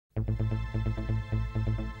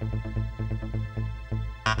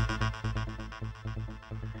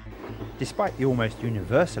Despite the almost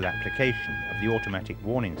universal application of the Automatic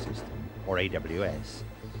Warning System, or AWS,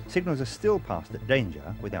 signals are still passed at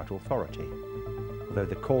danger without authority. Although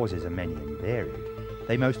the causes are many and varied,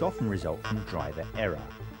 they most often result from driver error.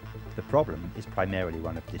 The problem is primarily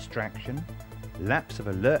one of distraction, lapse of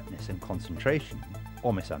alertness and concentration,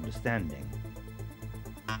 or misunderstanding.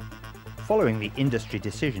 Following the industry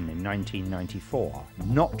decision in 1994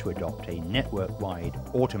 not to adopt a network-wide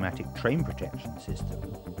automatic train protection system,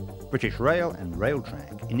 British Rail and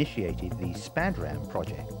Railtrack initiated the SPADRAM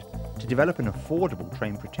project to develop an affordable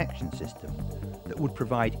train protection system that would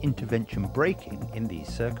provide intervention braking in these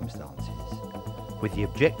circumstances, with the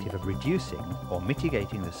objective of reducing or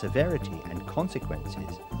mitigating the severity and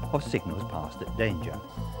consequences of signals passed at danger,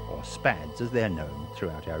 or SPADs as they are known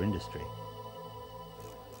throughout our industry.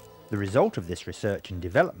 The result of this research and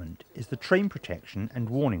development is the Train Protection and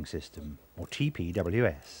Warning System, or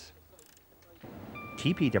TPWS.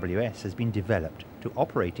 TPWS has been developed to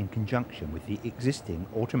operate in conjunction with the existing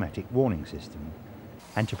automatic warning system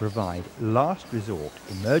and to provide last resort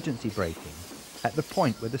emergency braking at the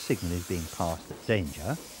point where the signal is being passed at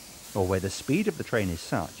danger, or where the speed of the train is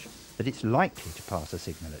such that it's likely to pass a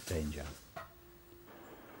signal at danger.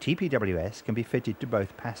 TPWS can be fitted to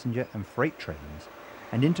both passenger and freight trains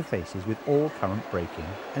and interfaces with all current braking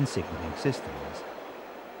and signalling systems.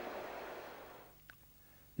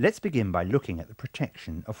 Let's begin by looking at the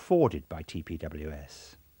protection afforded by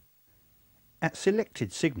TPWS. At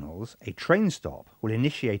selected signals, a train stop will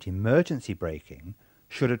initiate emergency braking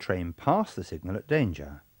should a train pass the signal at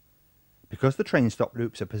danger. Because the train stop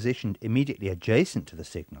loops are positioned immediately adjacent to the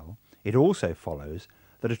signal, it also follows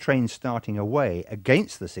that a train starting away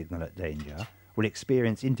against the signal at danger will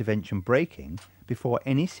experience intervention braking before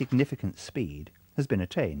any significant speed has been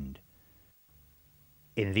attained.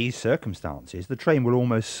 In these circumstances, the train will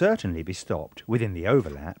almost certainly be stopped within the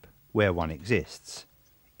overlap where one exists,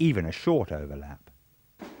 even a short overlap.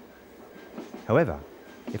 However,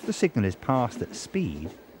 if the signal is passed at speed,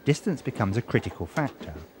 distance becomes a critical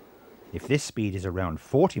factor. If this speed is around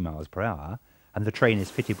 40 miles per hour and the train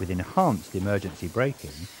is fitted with enhanced emergency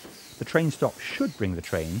braking, the train stop should bring the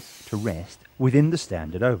train to rest within the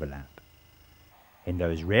standard overlap. In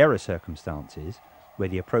those rarer circumstances, where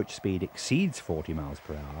the approach speed exceeds 40 miles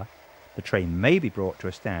per hour, the train may be brought to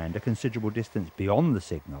a stand a considerable distance beyond the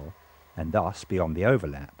signal and thus beyond the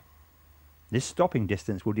overlap. This stopping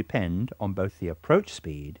distance will depend on both the approach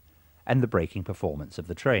speed and the braking performance of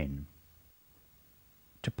the train.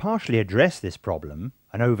 To partially address this problem,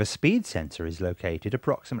 an overspeed sensor is located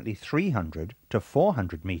approximately 300 to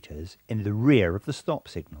 400 meters in the rear of the stop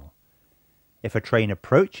signal. If a train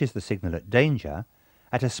approaches the signal at danger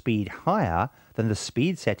at a speed higher than the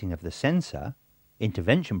speed setting of the sensor,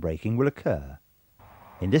 intervention braking will occur.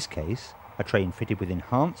 In this case, a train fitted with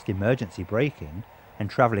enhanced emergency braking and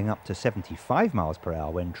travelling up to 75 miles per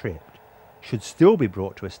hour when tripped should still be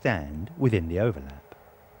brought to a stand within the overlap.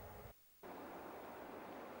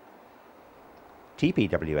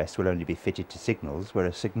 TPWS will only be fitted to signals where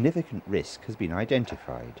a significant risk has been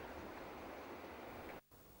identified.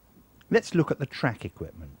 Let's look at the track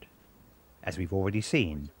equipment. As we've already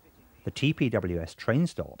seen, the TPWS train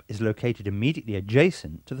stop is located immediately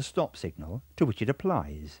adjacent to the stop signal to which it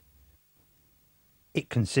applies. It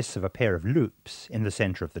consists of a pair of loops in the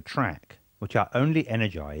centre of the track, which are only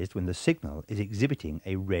energised when the signal is exhibiting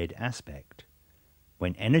a red aspect.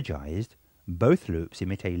 When energised, both loops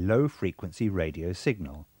emit a low-frequency radio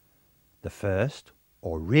signal. The first,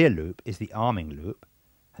 or rear loop, is the arming loop,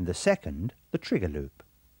 and the second, the trigger loop.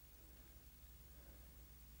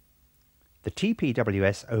 The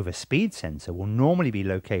TPWS overspeed sensor will normally be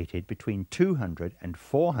located between 200 and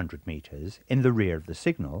 400 meters in the rear of the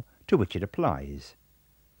signal to which it applies.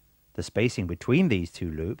 The spacing between these two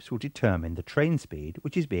loops will determine the train speed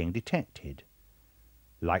which is being detected.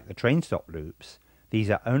 Like the train stop loops, these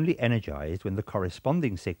are only energized when the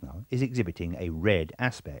corresponding signal is exhibiting a red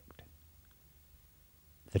aspect.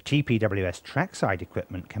 The TPWS trackside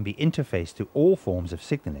equipment can be interfaced to all forms of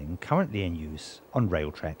signalling currently in use on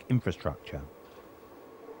Railtrack infrastructure.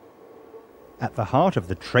 At the heart of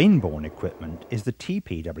the train-borne equipment is the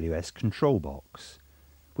TPWS control box,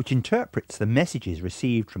 which interprets the messages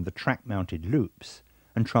received from the track-mounted loops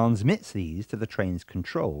and transmits these to the train's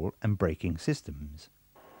control and braking systems.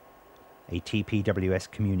 A TPWS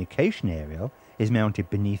communication aerial is mounted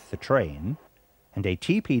beneath the train, and a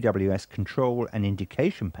TPWS control and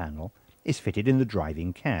indication panel is fitted in the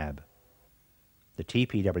driving cab. The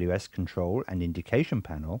TPWS control and indication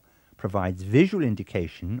panel provides visual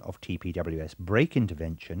indication of TPWS brake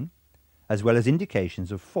intervention, as well as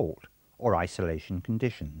indications of fault or isolation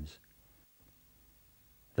conditions.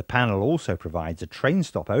 The panel also provides a train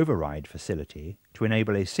stop override facility to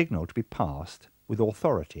enable a signal to be passed with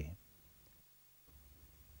authority.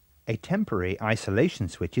 A temporary isolation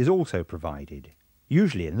switch is also provided,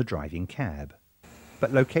 usually in the driving cab,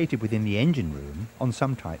 but located within the engine room on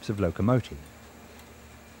some types of locomotive.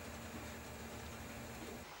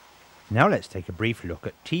 Now let's take a brief look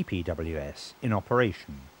at TPWS in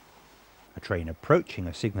operation. A train approaching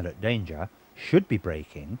a signal at danger should be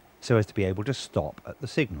braking so as to be able to stop at the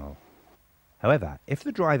signal. However, if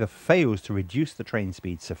the driver fails to reduce the train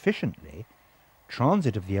speed sufficiently,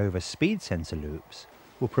 transit of the overspeed sensor loops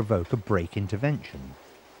will provoke a brake intervention.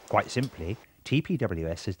 Quite simply,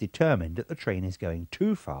 TPWS has determined that the train is going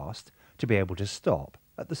too fast to be able to stop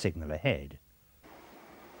at the signal ahead.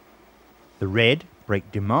 The red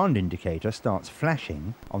brake demand indicator starts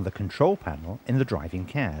flashing on the control panel in the driving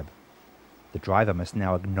cab. The driver must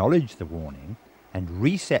now acknowledge the warning and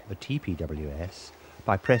reset the TPWS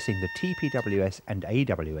by pressing the TPWS and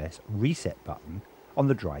AWS reset button on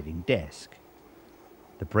the driving desk.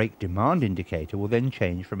 The brake demand indicator will then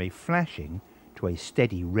change from a flashing to a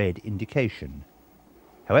steady red indication.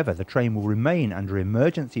 However, the train will remain under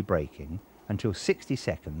emergency braking until 60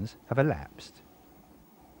 seconds have elapsed.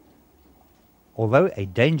 Although a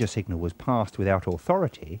danger signal was passed without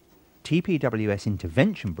authority, TPWS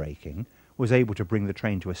intervention braking was able to bring the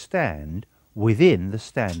train to a stand within the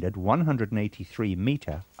standard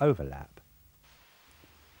 183-metre overlap.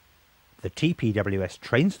 The TPWS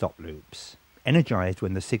train stop loops, energised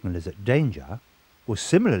when the signal is at danger, will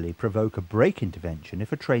similarly provoke a brake intervention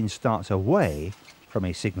if a train starts away from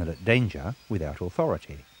a signal at danger without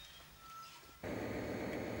authority.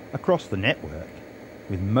 Across the network,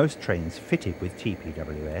 with most trains fitted with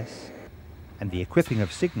TPWS, and the equipping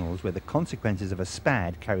of signals where the consequences of a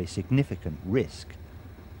SPAD carry significant risk,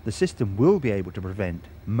 the system will be able to prevent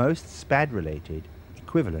most SPAD-related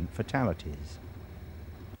equivalent fatalities.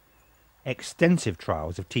 Extensive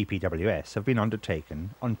trials of TPWS have been undertaken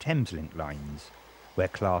on Thameslink lines, where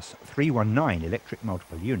Class 319 electric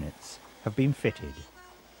multiple units have been fitted.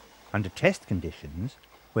 Under test conditions,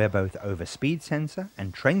 where both overspeed sensor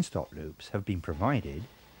and train stop loops have been provided,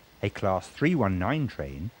 a Class 319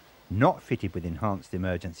 train not fitted with enhanced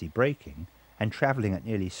emergency braking and travelling at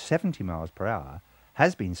nearly 70 miles per hour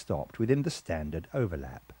has been stopped within the standard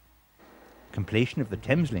overlap. Completion of the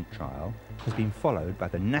Thameslink trial has been followed by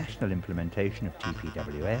the national implementation of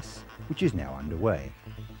TPWS, which is now underway.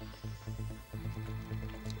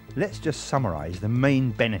 Let's just summarise the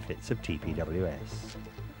main benefits of TPWS.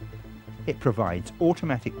 It provides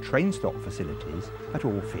automatic train stop facilities at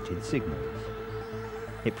all fitted signals.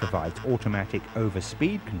 It provides automatic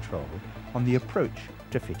overspeed control on the approach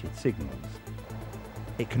to fitted signals.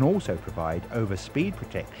 It can also provide overspeed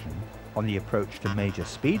protection on the approach to major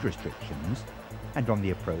speed restrictions and on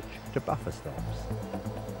the approach to buffer stops.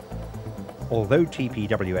 Although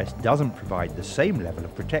TPWS doesn't provide the same level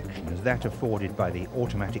of protection as that afforded by the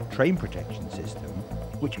automatic train protection system,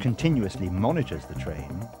 which continuously monitors the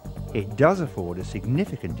train, it does afford a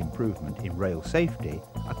significant improvement in rail safety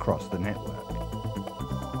across the network.